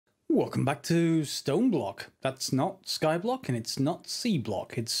Welcome back to StoneBlock. That's not Skyblock and it's not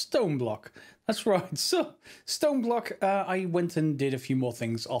C-Block, it's StoneBlock. That's right. So, StoneBlock, I went and did a few more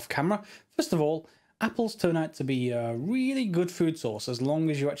things off camera. First of all, apples turn out to be a really good food source as long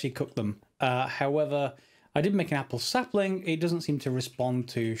as you actually cook them. However, I did make an apple sapling. It doesn't seem to respond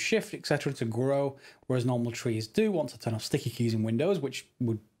to shift, etc. to grow, whereas normal trees do once I turn off sticky keys in Windows, which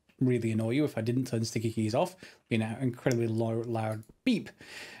would really annoy you if I didn't turn sticky keys off. Be an incredibly loud beep.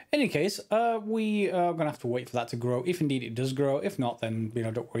 In any case, we are going to have to wait for that to grow, if indeed it does grow. If not, then,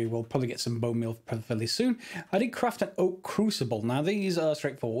 don't worry, we'll probably get some bone meal fairly soon. I did craft an oak crucible. Now, these are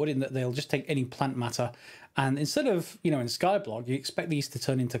straightforward in that they'll just take any plant matter, and instead of, in Skyblock, you expect these to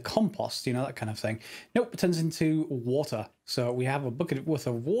turn into compost, that kind of thing. Nope, it turns into water. So we have a bucket worth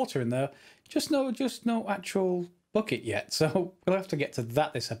of water in there, just no actual bucket yet, so we'll have to get to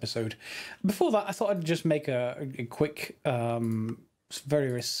that this episode. Before that, I thought I'd just make a quick very,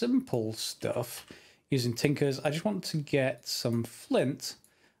 very simple stuff using tinkers. I just want to get some flint.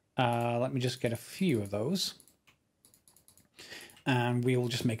 Let me just get a few of those. And we'll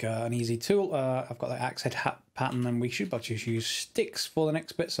just make an easy tool. I've got the axe head pattern, and we should be able to use sticks for the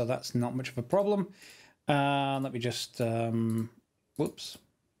next bit, so that's not much of a problem. Let me just... whoops.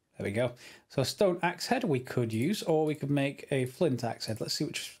 There we go. So a stone axe head we could use, or we could make a flint axe head. Let's see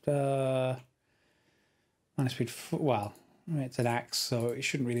which... minus speed... Well... It's an axe, so it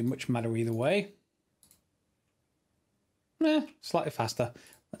shouldn't really much matter either way. Slightly faster.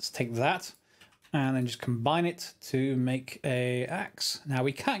 Let's take that and then just combine it to make a axe. Now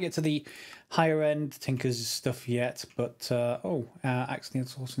we can't get to the higher end Tinker's stuff yet, but axe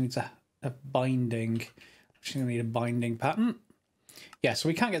also needs a binding. Actually, we need a binding pattern. Yeah, so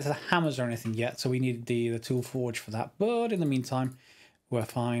we can't get to the hammers or anything yet, so we need the tool forge for that. But in the meantime, we're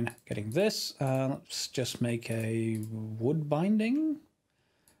fine getting this. Let's just make a wood binding.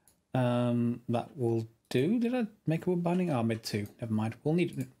 That will do. Did I make a wood binding? Oh, I made two. Never mind. We'll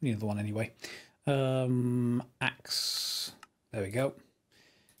need the one anyway. Axe. There we go.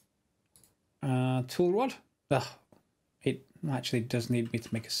 Tool rod. Ugh, it actually does need me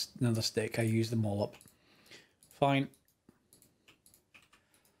to make another stick. I used them all up. Fine.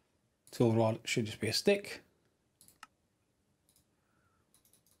 Tool rod should just be a stick.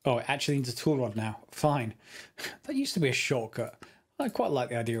 Oh, it actually needs a tool rod now. Fine. That used to be a shortcut. I quite like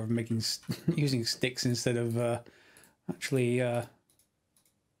the idea of using sticks instead of actually... there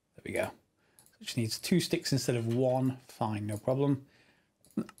we go. It just needs 2 sticks instead of 1. Fine, no problem.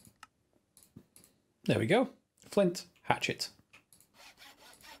 There we go. Flint, hatchet.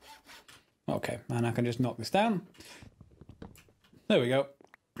 Okay, and I can just knock this down. There we go.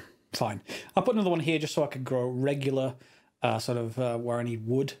 Fine. I'll put another one here just so I can grow regular... where I need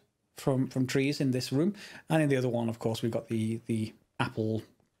wood from trees in this room, and in the other one, of course, we've got the apple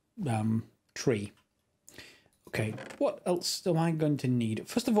tree. Okay, what else am I going to need?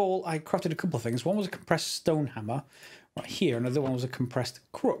 First of all, I crafted a couple of things. One was a compressed stone hammer right here. Another one was a compressed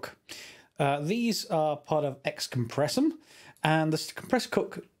crook. These are part of X Compressum, and the compressed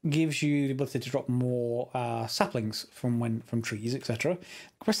crook gives you the ability to drop more saplings from trees, etc.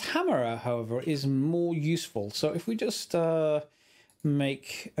 Compressed hammer, however, is more useful. So if we just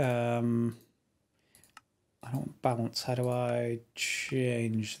make... I don't balance. How do I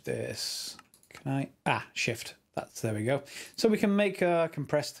change this? Can I? Shift. There we go. So we can make a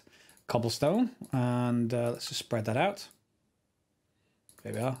compressed cobblestone, and let's just spread that out.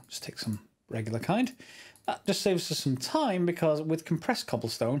 There we are. Just take some regular kind. That just saves us some time, because with compressed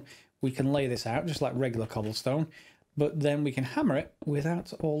cobblestone, we can lay this out just like regular cobblestone, but then we can hammer it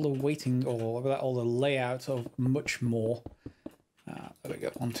without all the waiting or without all the layout of much more. There we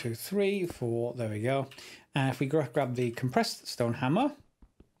go. 1, 2, 3, 4. There we go. And if we grab the compressed stone hammer,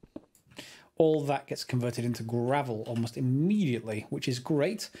 all that gets converted into gravel almost immediately, which is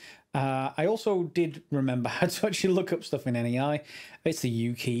great. I also did remember how to actually look up stuff in NEI. It's the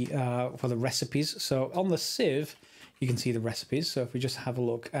U key for the recipes. So on the sieve, you can see the recipes. So if we just have a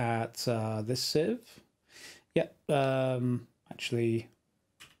look at this sieve. Yep. Actually.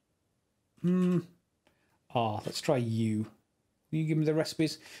 Let's try U. Will you give me the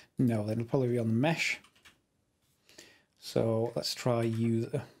recipes? No, then it'll probably be on the mesh. So let's try U.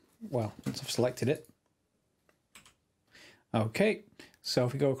 Well, once I've selected it. Okay, so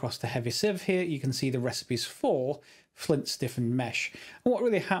if we go across to heavy sieve here, you can see the recipes for flint stiffened mesh. And what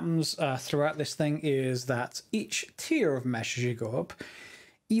really happens throughout this thing is that each tier of mesh as you go up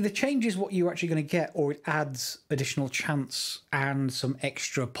either changes what you're actually going to get, or it adds additional chance and some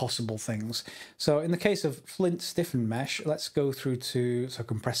extra possible things. So in the case of flint stiffened mesh, let's go through to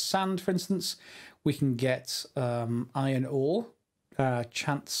compressed sand, for instance. We can get iron ore,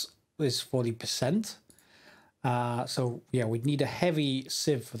 chance is 40%. So yeah, we'd need a heavy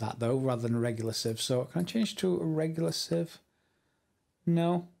sieve for that though, rather than a regular sieve. So can I change to a regular sieve?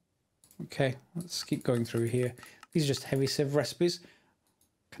 No. Okay, let's keep going through here. These are just heavy sieve recipes.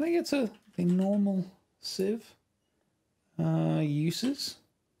 Can I get to the normal sieve? Uses.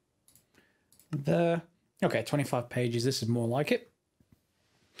 There. Okay, 25 pages. This is more like it.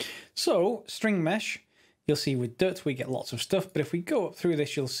 So, string mesh. You'll see with dirt we get lots of stuff, but if we go up through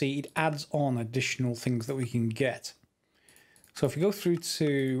this, you'll see it adds on additional things that we can get. So if we go through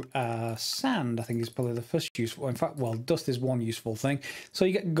to sand, I think is probably the first useful. In fact, well, dust is one useful thing. So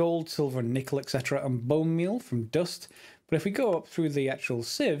you get gold, silver, nickel, etc., and bone meal from dust. But if we go up through the actual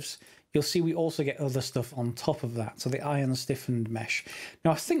sieves, you'll see we also get other stuff on top of that. So the iron stiffened mesh.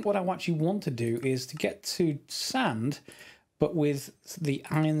 Now I think what I actually want to do is to get to sand, but with the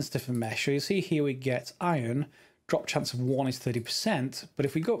iron stiffened mesh. So you see here we get iron, drop chance of 1 is 30%, but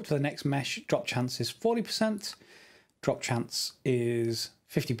if we go up to the next mesh, drop chance is 40%, drop chance is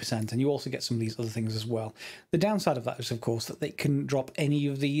 50%, and you also get some of these other things as well. The downside of that is, of course, that they can drop any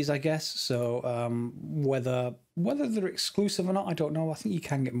of these, I guess. So whether they're exclusive or not, I don't know. I think you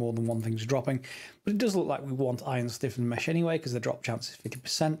can get more than one thing dropping, but it does look like we want iron stiffened mesh anyway, because the drop chance is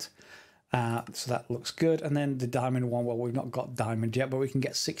 50%. So that looks good. And then the diamond one, well, we've not got diamond yet, but we can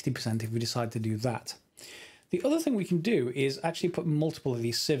get 60% if we decide to do that. The other thing we can do is actually put multiple of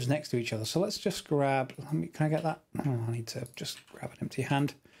these sieves next to each other. So let's just grab, can I get that? Oh, I need to just grab an empty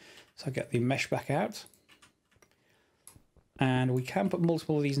hand. So I get the mesh back out. And we can put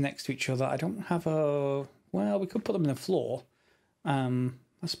multiple of these next to each other. I don't have a, well, we could put them in the floor. I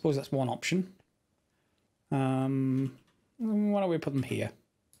suppose that's one option. Why don't we put them here?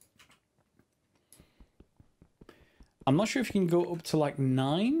 I'm not sure if you can go up to like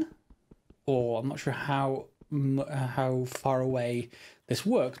 9, or I'm not sure how far away this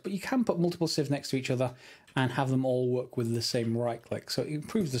works, but you can put multiple sieves next to each other and have them all work with the same right click. So it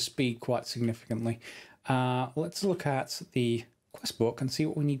improves the speed quite significantly. Let's look at the quest book and see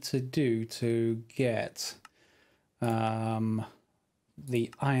what we need to do to get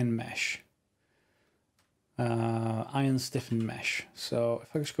the iron mesh. Iron stiffened mesh. So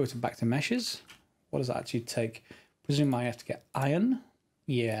if I just go back to meshes, what does that actually take? Presume I have to get iron.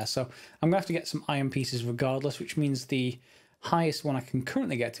 Yeah, so I'm going to have to get some iron pieces regardless, which means the highest one I can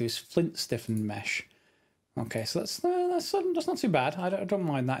currently get to is flint stiffened mesh. Okay, so that's not too bad. I don't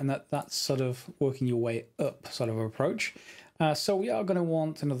mind that, and that's sort of working your way up sort of approach. So we are going to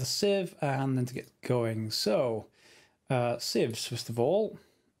want another sieve and then to get going. So sieves, first of all.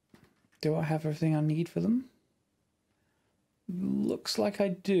 Do I have everything I need for them? Looks like I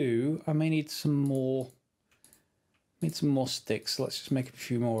do. I may need some more. Need some more sticks, so let's just make a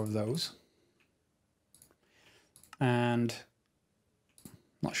few more of those. And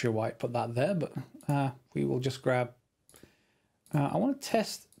not sure why I put that there, but we will just grab. I want to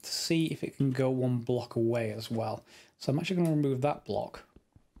test to see if it can go one block away as well. So I'm actually going to remove that block.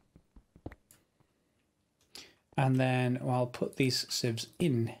 And then I'll put these sieves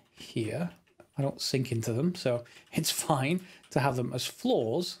in here. I don't sink into them, so it's fine to have them as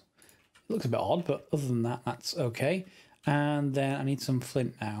floors. Looks a bit odd, but other than that, that's okay. And then I need some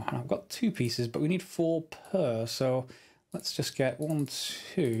flint now. And I've got 2 pieces, but we need 4 per. So let's just get 1,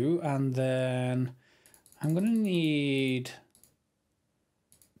 2, and then I'm going to need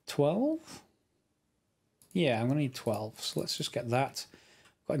 12. Yeah, I'm going to need 12. So let's just get that.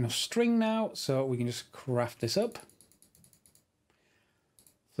 Got enough string now, so we can just craft this up.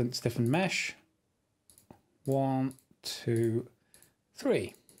 Flint stiffened mesh. 1, 2,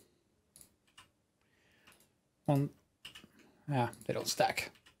 3. They don't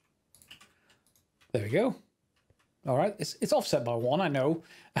stack. There we go. All right, it's offset by 1, I know.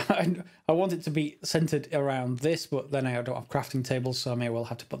 I want it to be centered around this, but then I don't have crafting tables, so I may well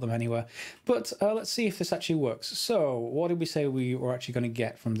have to put them anywhere. But let's see if this actually works. So what did we say we were actually going to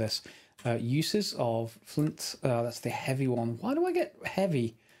get from this? Uses of flint, that's the heavy one. Why do I get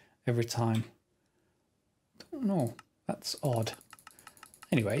heavy every time? I don't know, that's odd.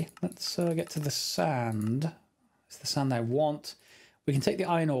 Anyway, let's get to the sand. It's the sand I want. We can take the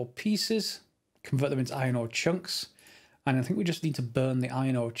iron ore pieces, convert them into iron ore chunks, and I think we just need to burn the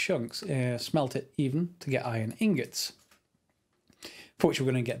iron ore chunks, smelt it even to get iron ingots, for which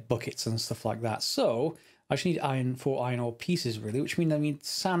we're going to get buckets and stuff like that. So I just need 4 iron ore pieces really, which means I need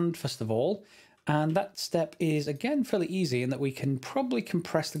sand first of all, and that step is again fairly easy in that we can probably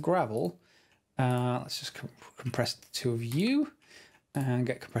compress the gravel. Let's just compress the 2 of you and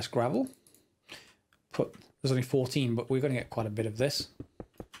get compressed gravel. There's only 14, but we're going to get quite a bit of this.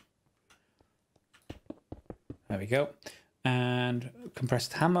 There we go. And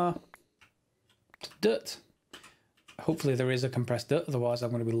compressed hammer. dirt. Hopefully there is a compressed dirt, otherwise I'm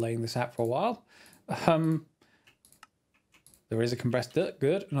going to be laying this out for a while. There is a compressed dirt,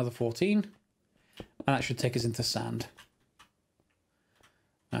 good, another 14. And that should take us into sand.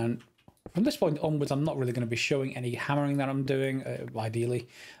 And from this point onwards, I'm not really going to be showing any hammering that I'm doing, ideally.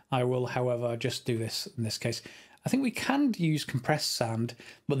 I will, however, just do this in this case. I think we can use compressed sand,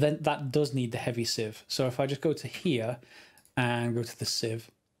 but then that does need the heavy sieve. So if I just go to here and go to the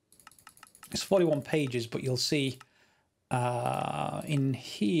sieve, it's 41 pages, but you'll see in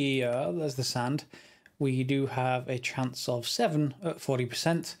here, there's the sand. We do have a chance of 7 at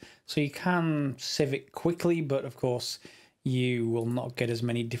 40%. So you can sieve it quickly, but of course, you will not get as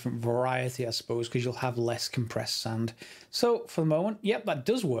many different variety, I suppose, because you'll have less compressed sand. So for the moment, yep, that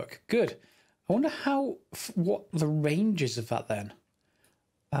does work. Good. I wonder what the range is of that then.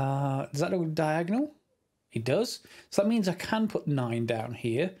 Does that go diagonal? It does. So that means I can put 9 down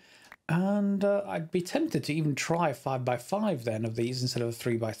here. And I'd be tempted to even try 5x5 then of these instead of a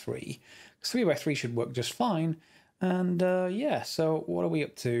 3x3. Because 3x3 should work just fine. And yeah, so what are we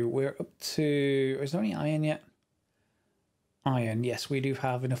up to? We're up to... Is there any iron yet? Iron, yes, we do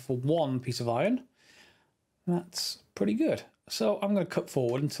have enough for 1 piece of iron. That's pretty good. So I'm going to cut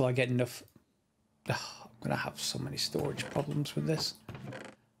forward until I get enough. I'm going to have so many storage problems with this.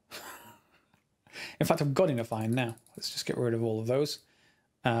 In fact, I've got enough iron now. Let's just get rid of all of those.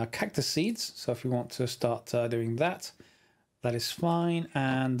 Cactus seeds, so if you want to start doing that, that is fine.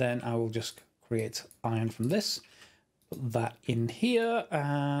 And then I will just create iron from this. Put that in here,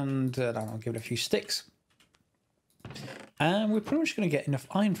 and I'll give it a few sticks. And we're pretty much going to get enough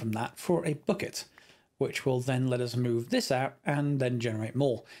iron from that for a bucket, which will then let us move this out and then generate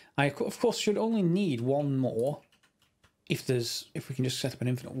more. I, of course, should only need 1 more if we can just set up an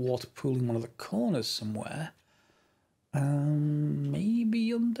infinite water pool in one of the corners somewhere.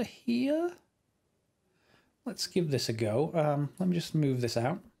 Maybe under here? Let's give this a go. Let me just move this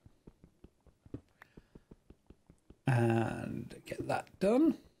out. And get that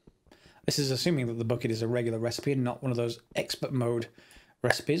done. This is assuming that the bucket is a regular recipe and not one of those expert mode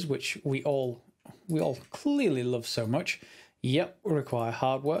recipes, which we all clearly love so much. Yep, we require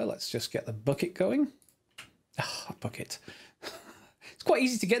hardware. Let's just get the bucket going. Ah, bucket. It's quite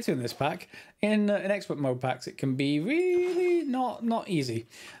easy to get to in this pack. In expert mode packs, it can be really not easy.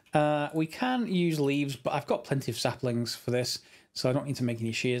 We can use leaves, but I've got plenty of saplings for this, so I don't need to make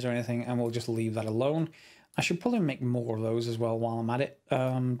any shears or anything, and we'll just leave that alone. I should probably make more of those as well while I'm at it,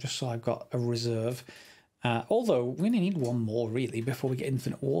 just so I've got a reserve. Although, we only need 1 more, really, before we get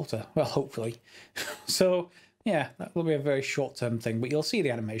infinite water. Well, hopefully. So, yeah, that will be a very short-term thing, but you'll see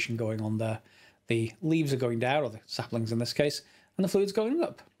the animation going on there. The leaves are going down, or the saplings in this case, and the fluid's going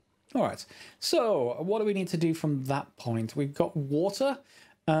up. All right, so what do we need to do from that point? We've got water.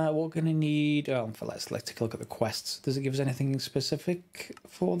 We're going to need... Oh, let's take a look at the quests. Does it give us anything specific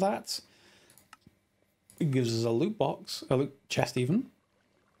for that? It gives us a loot box, a loot chest even.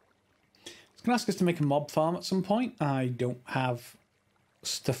 It's going to ask us to make a mob farm at some point. I don't have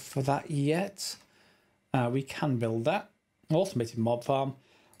stuff for that yet. We can build that. Automated mob farm.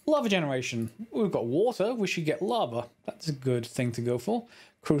 Lava generation. We've got water. We should get lava. That's a good thing to go for.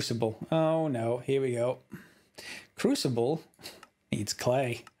 Crucible. Oh no, here we go. Crucible needs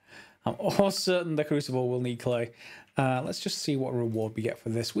clay. I'm almost certain the crucible will need clay. Let's just see what reward we get for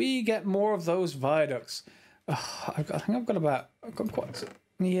this. We get more of those viaducts. I think I've got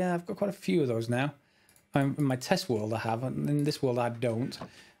quite a few of those now. In my test world I have, and in this world I don't.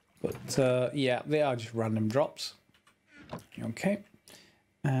 But yeah, they are just random drops. Okay.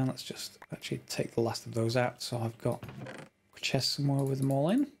 And let's just actually take the last of those out. So I've got a chest somewhere with them all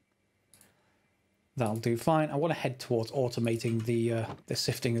in. That'll do fine. I want to head towards automating the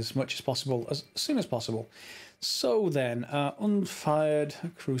sifting as much as possible, as soon as possible. So then, unfired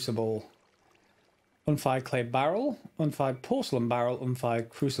crucible, unfired clay barrel, unfired porcelain barrel, unfired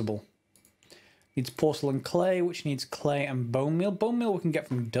crucible. Needs porcelain clay, which needs clay and bone meal. Bone meal we can get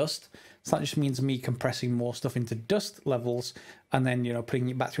from dust. So that just means me compressing more stuff into dust levels and then, you know, putting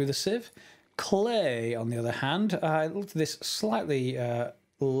it back through the sieve. Clay, on the other hand, I looked at this slightly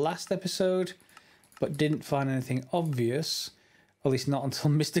last episode, but didn't find anything obvious. At least not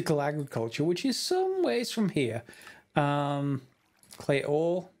until Mystical Agriculture, which is some ways from here. Clay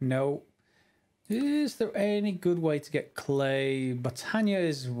ore? No. Is there any good way to get clay? Botania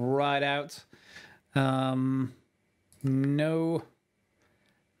is right out. No.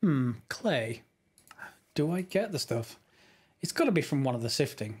 Clay. Do I get the stuff? It's got to be from one of the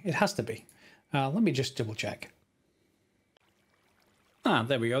sifting. It has to be. Let me just double check. Ah,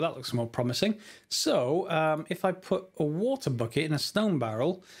 there we go. That looks more promising. So if I put a water bucket in a stone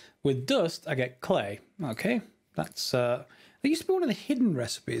barrel with dust, I get clay. Okay, that's... There used to be one of the hidden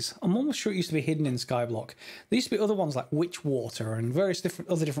recipes. I'm almost sure it used to be hidden in Skyblock. There used to be other ones like witch water and various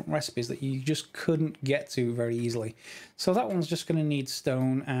other different recipes that you just couldn't get to very easily. So that one's just going to need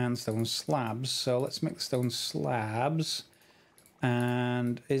stone and stone slabs. So let's make the stone slabs.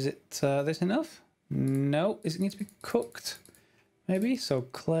 And is it this enough? No. Does it need to be cooked? Maybe. So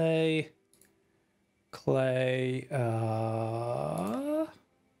clay.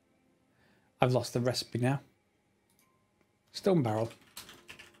 I've lost the recipe now. Stone barrel.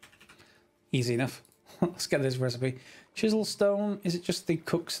 Easy enough. Let's get this recipe. Chisel stone. Is it just the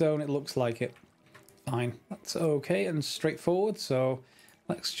cooked stone? It looks like it. Fine. That's okay and straightforward. So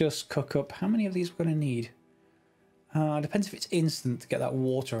let's just cook up. How many of these we're going to need? Depends if it's instant to get that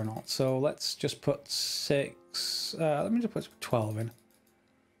water or not. So let's just put 6. Let me just put 12 in.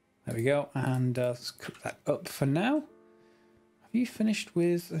 There we go. And let's cook that up for now. Have you finished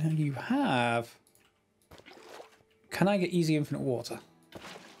with... You have... Can I get easy infinite water?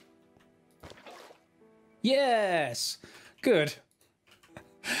 Yes! Good.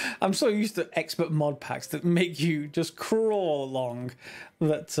 I'm so used to expert mod packs that make you just crawl along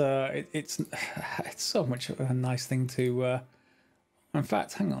that it's so much a nice thing to... In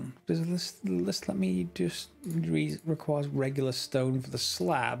fact, hang on. Does this let me just... requires regular stone for the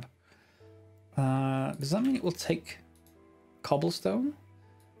slab. Does that mean it will take cobblestone?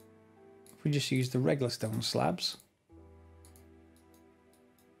 If we just use the regular stone slabs.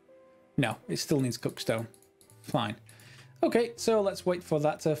 No, it still needs cooked stone. Fine. Okay, so let's wait for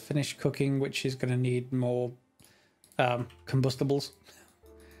that to finish cooking, which is going to need more combustibles.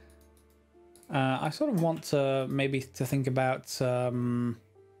 I sort of want to maybe to think about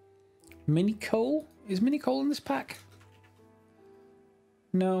mini coal. Is mini coal in this pack?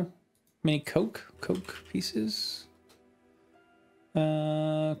 No. Mini coke pieces.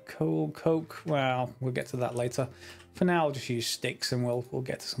 Coke. Well, we'll get to that later. For now, I'll just use sticks, and we'll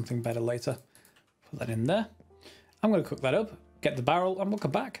get to something better later. Put that in there. I'm going to cook that up, get the barrel, and we'll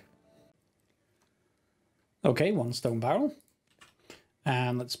come back. Okay, 1 stone barrel.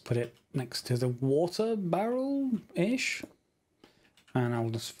 And let's put it next to the water barrel-ish. And I'll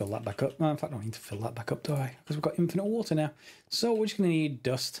just fill that back up. In fact, I don't need to fill that back up, do I? Because we've got infinite water now. So we're just going to need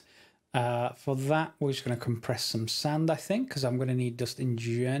dust. For that, we're just going to compress some sand, I think, because I'm going to need dust in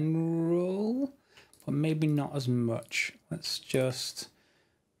general, but maybe not as much. Let's just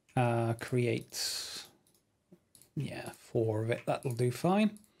create, 4 of it. That'll do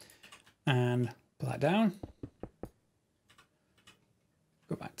fine. And put that down.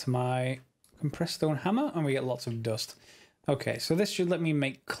 Go back to my compressed stone hammer, and we get lots of dust. Okay, so this should let me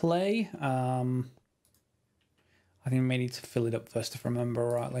make clay. I think I may need to fill it up first if I remember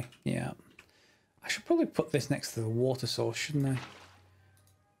rightly. Yeah. I should probably put this next to the water source, shouldn't I?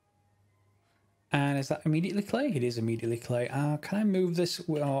 And is that immediately clay? It is immediately clay. Can I move this?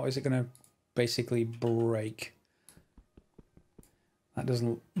 Or is it going to basically break? That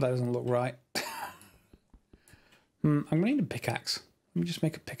doesn't look right. I'm going to need a pickaxe. Let me just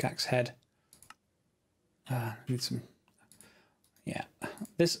make a pickaxe head. Need some... Yeah,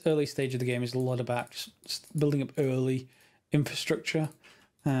 this early stage of the game is a lot about just building up early infrastructure,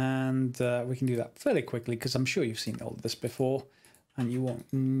 and we can do that fairly quickly because I'm sure you've seen all of this before and you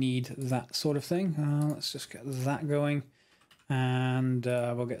won't need that sort of thing. Let's just get that going, and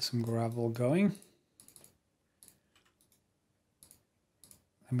we'll get some gravel going.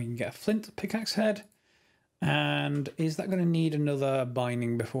 And we can get a flint pickaxe head. And is that going to need another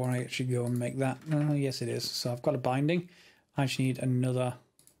binding before I actually go and make that? Yes, it is. So I've got a binding. I actually need another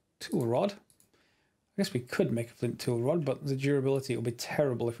tool rod. I guess we could make a flint tool rod, but the durability will be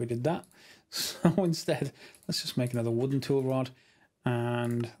terrible if we did that. So instead, let's just make another wooden tool rod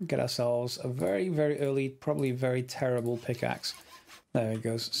and get ourselves a very, very early, probably very terrible pickaxe. There it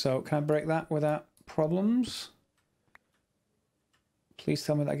goes. So can I break that without problems? Please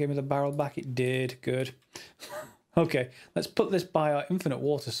tell me that gave me the barrel back. It did. Good. Okay, let's put this by our infinite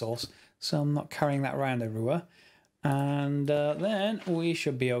water source so I'm not carrying that around everywhere. And then we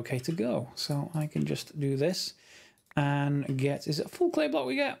should be okay to go. So I can just do this and get... Is it a full clay block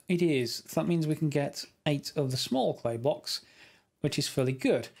we get? It is. So that means we can get 8 of the small clay blocks, which is fairly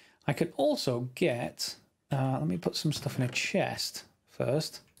good. I can also get... let me put some stuff in a chest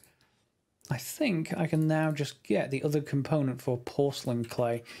first. I think I can now just get the other component for porcelain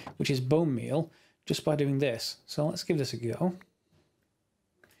clay, which is bone meal, just by doing this. So let's give this a go.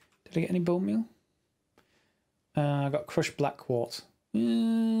 Did I get any bone meal? I got crushed black quartz.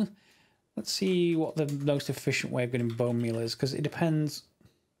 Let's Let's see what the most efficient way of getting bone meal is, because it depends.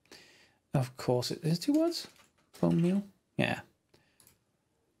 Of course, it is 2 words. Bone meal. Yeah.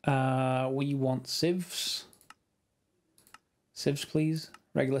 We want sieves. Sieves, please.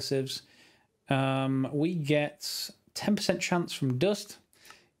 Regular sieves. We get 10% chance from dust.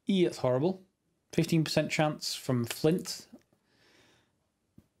 That's horrible. 15% chance from flint.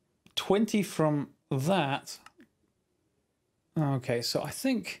 20 from that. Okay, so I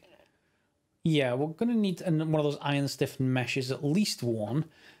think, yeah, we're going to need one of those iron stiffened meshes, at least one.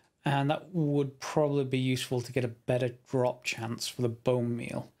 And that would probably be useful to get a better drop chance for the bone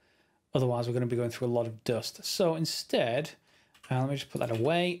meal. Otherwise, we're going to be going through a lot of dust. So instead, let me just put that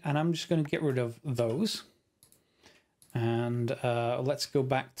away. And I'm just going to get rid of those. And let's go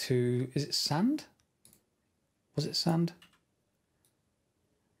back to, is it sand? Was it sand?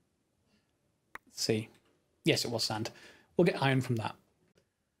 Let's see. Yes, it was sand. We'll get iron from that.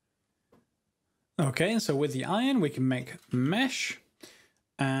 Okay, so with the iron, we can make mesh.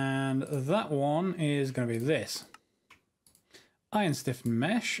 And that one is going to be this. Iron stiffened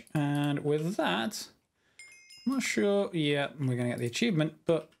mesh. And with that, I'm not sure. Yeah, we're going to get the achievement.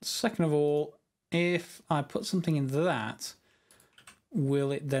 But second of all, if I put something in that,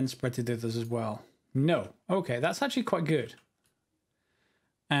 will it then spread to the others as well? No. Okay, that's actually quite good.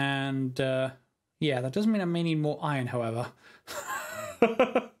 And yeah, that does mean I may need more iron, however.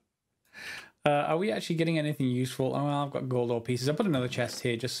 Are we actually getting anything useful? Oh, well, I've got gold ore pieces. I put another chest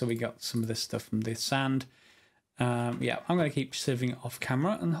here just so we got some of this stuff from the sand. Yeah, I'm going to keep sieving off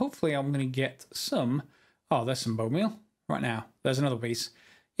camera, and hopefully I'm going to get some. Oh, there's some bone meal right now. There's another piece.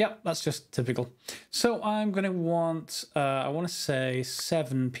 Yep, that's just typical. So I'm going to want, I want to say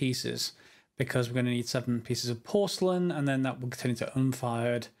 7 pieces, because we're going to need 7 pieces of porcelain, and then that will turn into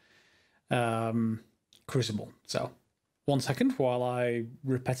unfired crucible. So 1 second while I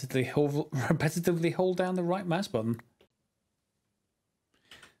repetitively hold down the right mouse button.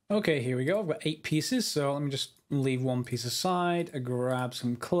 Okay, here we go. I've got 8 pieces, so let me just leave 1 piece aside, grab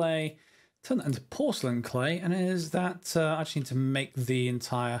some clay, turn that into porcelain clay, and is that I just need to make the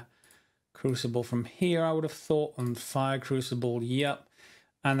entire crucible from here, I would have thought, and fire crucible, yep.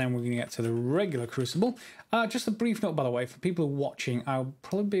 And then we're going to get to the regular crucible. Just a brief note, by the way, for people watching, I'll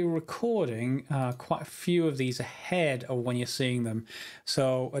probably be recording quite a few of these ahead of when you're seeing them.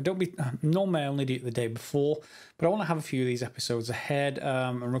 So don't be, normally I only do it the day before, but I want to have a few of these episodes ahead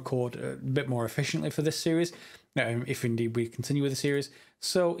and record a bit more efficiently for this series, if indeed we continue with the series.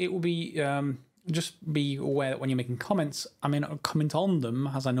 So it will be, just be aware that when you're making comments, I may not comment on them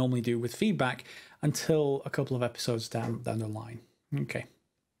as I normally do with feedback until a couple of episodes down the line. Okay.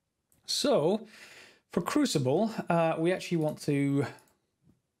 So, for crucible, we actually want to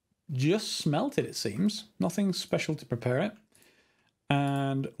just smelt it, it seems. Nothing special to prepare it.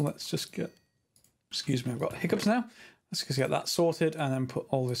 And let's just get, excuse me, I've got hiccups now. Let's just get that sorted and then put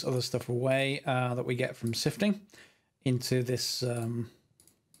all this other stuff away that we get from sifting into this,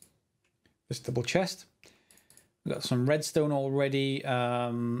 this double chest. We've got some redstone already.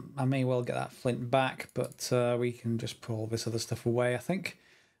 I may well get that flint back, but we can just put all this other stuff away, I think.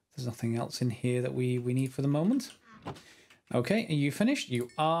 There's nothing else in here that we need for the moment. Okay, are you finished? You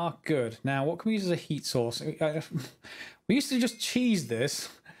are. Good. Now, what can we use as a heat source? We used to just cheese this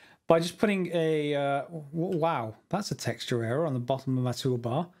by just putting a... wow, that's a texture error on the bottom of my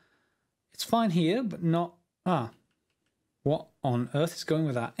toolbar. It's fine here, but not... Ah, what on earth is going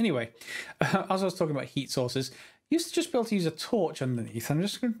with that? Anyway, as I was talking about heat sources, you used to just be able to use a torch underneath. I'm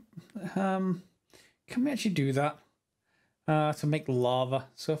just going to... can we actually do that? To make lava.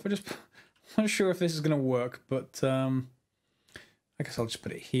 So if I just... I'm not sure if this is going to work, but I guess I'll just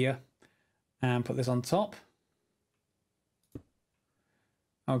put it here and put this on top.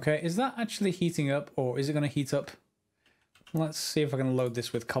 Okay, is that actually heating up, or is it going to heat up? Let's see if I can load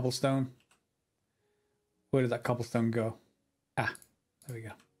this with cobblestone. Where did that cobblestone go? Ah, there we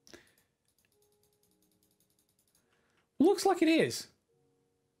go. Looks like it is.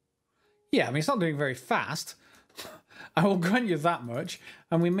 Yeah, I mean, it's not doing very fast. I will grant you that much,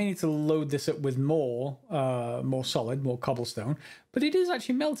 and we may need to load this up with more solid, more cobblestone, but it is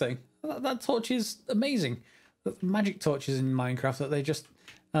actually melting. That torch is amazing. The magic torches in Minecraft that they just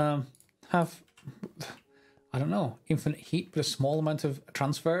have, I don't know, infinite heat but a small amount of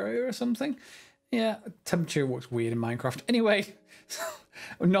transfer area or something. Yeah, temperature works weird in Minecraft. Anyway,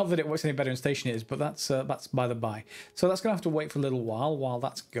 not that it works any better in Stationeers, but that's by the by. So that's going to have to wait for a little while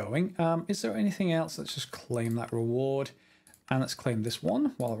that's going. Is there anything else? Let's just claim that reward. And let's claim this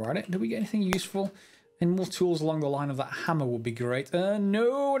one while we're at it. Do we get anything useful? And more tools along the line of that hammer would be great.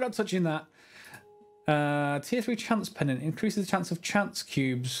 No, we're not touching that. Tier 3 chance pendant increases the chance of chance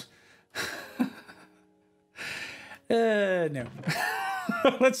cubes No.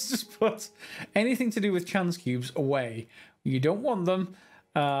 Let's just put anything to do with chance cubes away. You don't want them.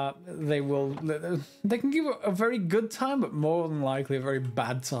 They can give a very good time, but more than likely a very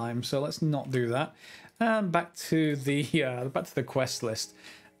bad time. So let's not do that. And back to the quest list.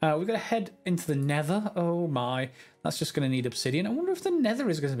 We've got to head into the Nether. Oh my, that's just going to need obsidian. I wonder if the Nether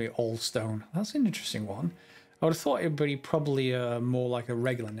is going to be all stone. That's an interesting one. I would have thought it would be probably more like a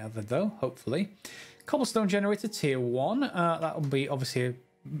regular Nether though, hopefully. Cobblestone generator tier 1. That will be obviously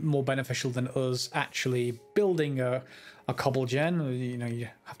more beneficial than us actually building a cobble gen. You know, you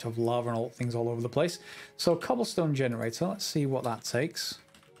have to have lava and all things all over the place. So cobblestone generator, let's see what that takes.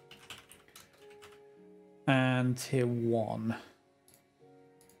 And tier 1.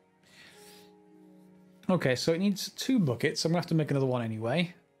 Okay, so it needs 2 buckets. I'm going to have to make another one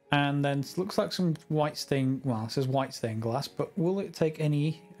anyway. And then it looks like some white stained, well, it says white stained glass, but will it take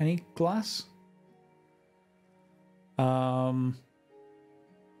any glass?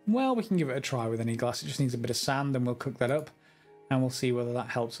 Well, we can give it a try with any glass. It just needs a bit of sand, and we'll cook that up, and we'll see whether that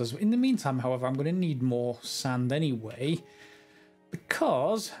helps us. In the meantime, however, I'm going to need more sand anyway,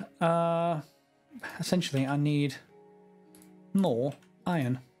 because essentially I need more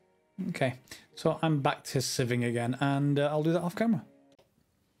iron. Okay, so I'm back to sieving again, and I'll do that off camera.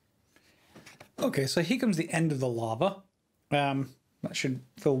 Okay, so here comes the end of the lava. That should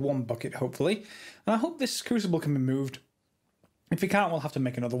fill 1 bucket, hopefully. And I hope this crucible can be moved. If we can't, we'll have to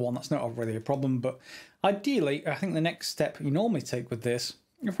make another one. That's not really a problem. But ideally, I think the next step you normally take with this,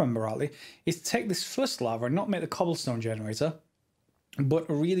 if I remember rightly, is to take this first lava and not make the cobblestone generator, but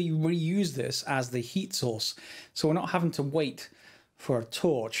really reuse this as the heat source. So we're not having to wait for a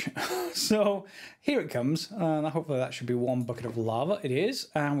torch. So here it comes. Hopefully that should be 1 bucket of lava. It is.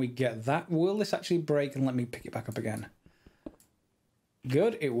 And we get that. Will this actually break and let me pick it back up again?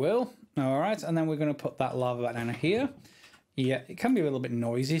 Good, it will. All right, and then we're going to put that lava back down here. Yeah, it can be a little bit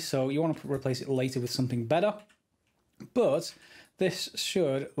noisy, so you want to replace it later with something better. But this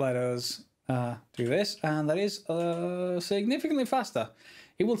should let us do this, and that is significantly faster.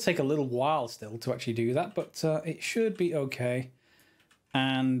 It will take a little while still to actually do that, but it should be okay.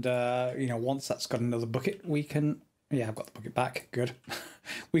 And, you know, once that's got another bucket, we can... Yeah, I've got the bucket back. Good.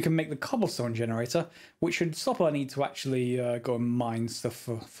 We can make the cobblestone generator, which should stop our need to actually go and mine stuff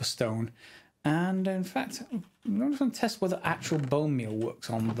for stone. And in fact, I'm just going to test whether actual bone meal works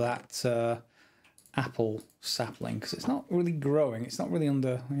on that apple sapling, because it's not really growing. It's not really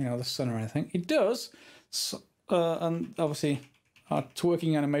under, you know, the sun or anything. It does, so, and obviously our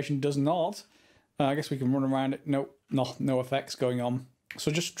twerking animation does not. I guess we can run around it. Nope, no effects going on.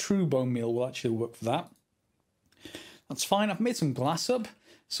 So just true bone meal will actually work for that. That's fine. I've made some glass up,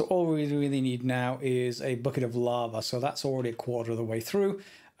 so all we really need now is a bucket of lava. So that's already a quarter of the way through.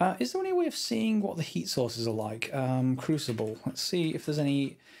 Is there any way of seeing what the heat sources are like? Crucible. Let's see if there's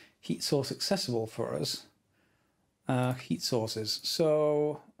any heat source accessible for us. Heat sources.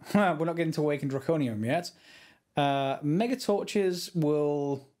 So we're not getting to Awakened Draconium yet. Mega torches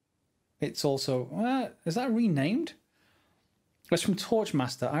will... It's also... is that renamed? That's from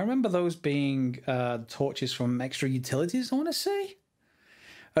Torchmaster. I remember those being torches from Extra Utilities, I want to say.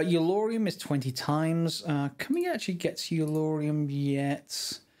 Eulorium is 20 times. Can we actually get to Eulorium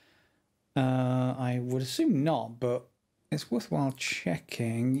yet? I would assume not, but it's worthwhile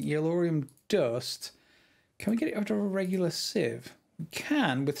checking. Eulorium dust. Can we get it after a regular sieve? We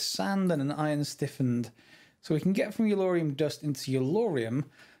can, with sand and an iron stiffened. So we can get from Eulorium dust into Eulorium,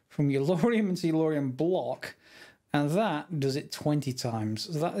 from Eulorium into Eulorium block, and that does it 20 times.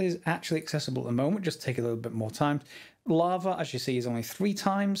 So that is actually accessible at the moment, just take a little bit more time. Lava, as you see, is only 3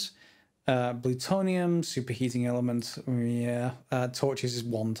 times. Plutonium, superheating element, yeah. Torches is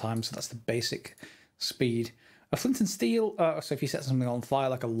 1 time, so that's the basic speed. A flint and steel, so if you set something on fire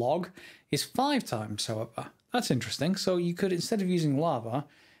like a log, is 5 times, however. That's interesting. So you could, instead of using lava,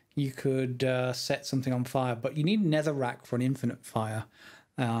 you could set something on fire, but you need netherrack for an infinite fire.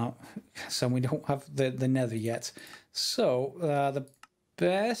 So we don't have the nether yet. So the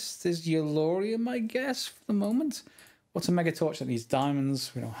best is Eulorium, I guess, for the moment. What's a mega torch that needs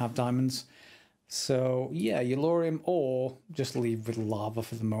diamonds? We don't have diamonds. So yeah, Eulorium, or just leave with lava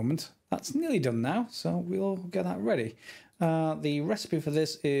for the moment. That's nearly done now, so we'll get that ready. The recipe for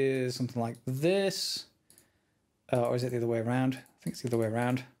this is something like this. Or is it the other way around? I think it's the other way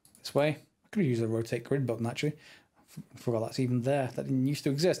around. This way. I could use the rotate grid button, actually. I forgot that's even there. That didn't used to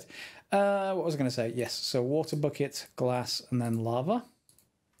exist. What was I going to say? Yes, so water bucket, glass, and then lava.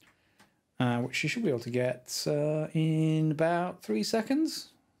 Which you should be able to get in about 3 seconds.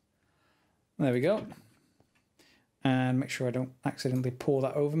 There we go. And make sure I don't accidentally pour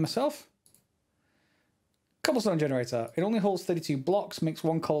that over myself. Cobblestone generator. It only holds 32 blocks, makes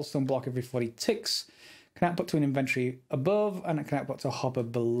 1 cobblestone block every 40 ticks. Can output to an inventory above, and it can output to a hopper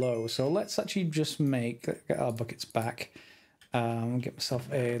below. So let's actually just get our buckets back. Get myself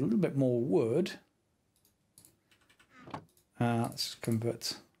a little bit more wood. Let's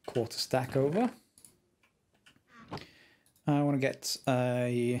convert quarter stack over. I want to get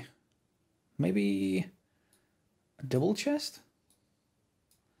maybe a double chest.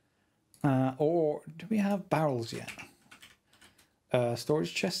 Or do we have barrels yet?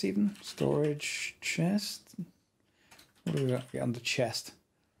 Storage chest even? Storage chest? What do we got on the chest?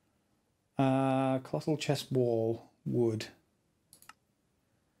 Colossal chest wall. Wood.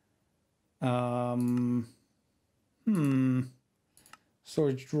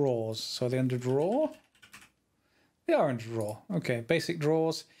 Storage drawers. So are they under drawer? They are under drawer. Okay, basic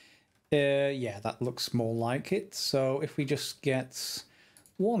drawers. Yeah, that looks more like it. So if we just get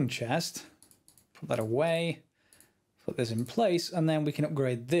 1 chest, put that away, put this in place, and then we can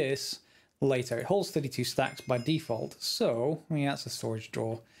upgrade this later. It holds 32 stacks by default, so I mean, that's a storage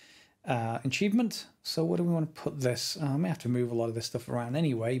drawer achievement. So where do we want to put this? I may have to move a lot of this stuff around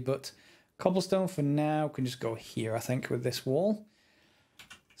anyway, but cobblestone for now can just go here, I think, with this wall.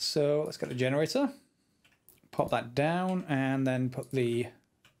 So let's get the generator, pop that down, and then put the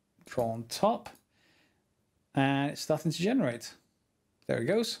drawer on top, and it's starting to generate. There it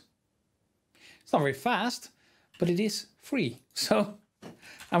goes. It's not very fast, but it is free. So,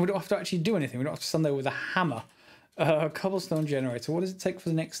 and we don't have to actually do anything. We don't have to stand there with a hammer. Cobblestone generator. What does it take for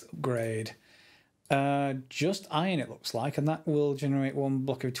the next upgrade? Just iron, it looks like, and that will generate 1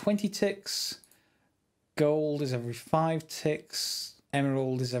 block every 20 ticks. Gold is every 5 ticks.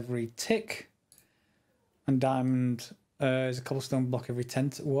 Emerald is every tick. And diamond is a cobblestone block every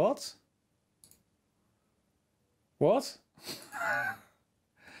 10. What? What?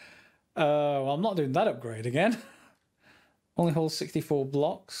 Well, I'm not doing that upgrade again. Only holds 64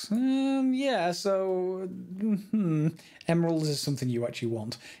 blocks. Yeah, so emeralds is something you actually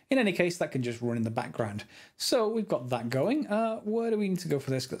want. In any case, that can just run in the background. So we've got that going. Where do we need to go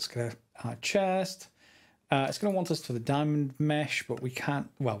for this? Let's get a chest. It's going to want us to the diamond mesh, but we can't.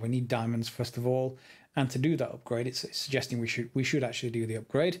 Well, we need diamonds first of all, and to do that upgrade, it's suggesting we should actually do the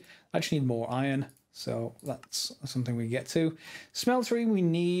upgrade. I actually need more iron. So that's something we get to. Smeltery we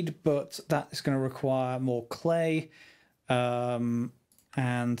need, but that is going to require more clay. And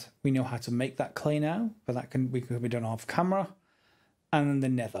we know how to make that clay now, but that can be done off camera. And then the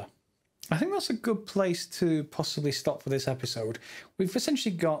nether. I think that's a good place to possibly stop for this episode. We've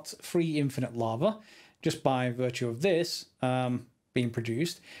essentially got free infinite lava just by virtue of this being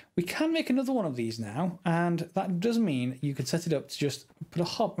produced. We can make another one of these now, and that does mean you can set it up to just put a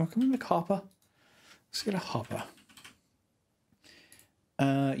hopper. Can we make a hopper? Let's get a hopper.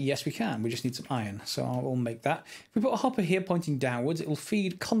 Yes, we can. We just need some iron, so I will make that. If we put a hopper here pointing downwards, it will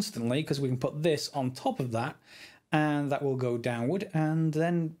feed constantly because we can put this on top of that, and that will go downward, and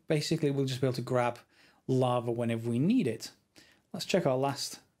then basically we'll just be able to grab lava whenever we need it. Let's check our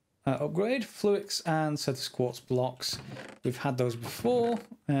last upgrade. Fluix and Cetus quartz blocks. We've had those before,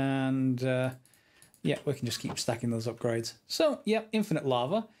 and yeah, we can just keep stacking those upgrades. So, yeah, infinite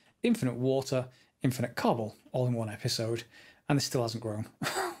lava, infinite water, infinite cobble, all in one episode, and it still hasn't grown.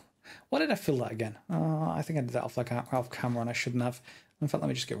 Why did I fill that again? I think I did that off camera, and I shouldn't have. In fact, let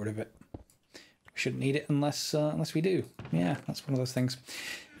me just get rid of it. We shouldn't need it unless we do. Yeah, that's one of those things.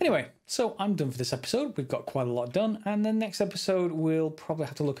 Anyway, so I'm done for this episode. We've got quite a lot done, and then next episode we'll probably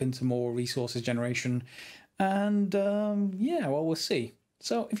have to look into more resources generation, and yeah, well, we'll see.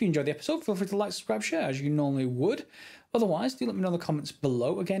 So if you enjoyed the episode, feel free to like, subscribe, share as you normally would. Otherwise, do let me know in the comments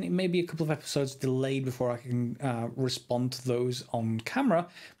below. Again, it may be a couple of episodes delayed before I can respond to those on camera,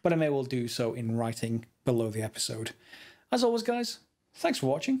 but I may well do so in writing below the episode. As always, guys, thanks for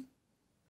watching.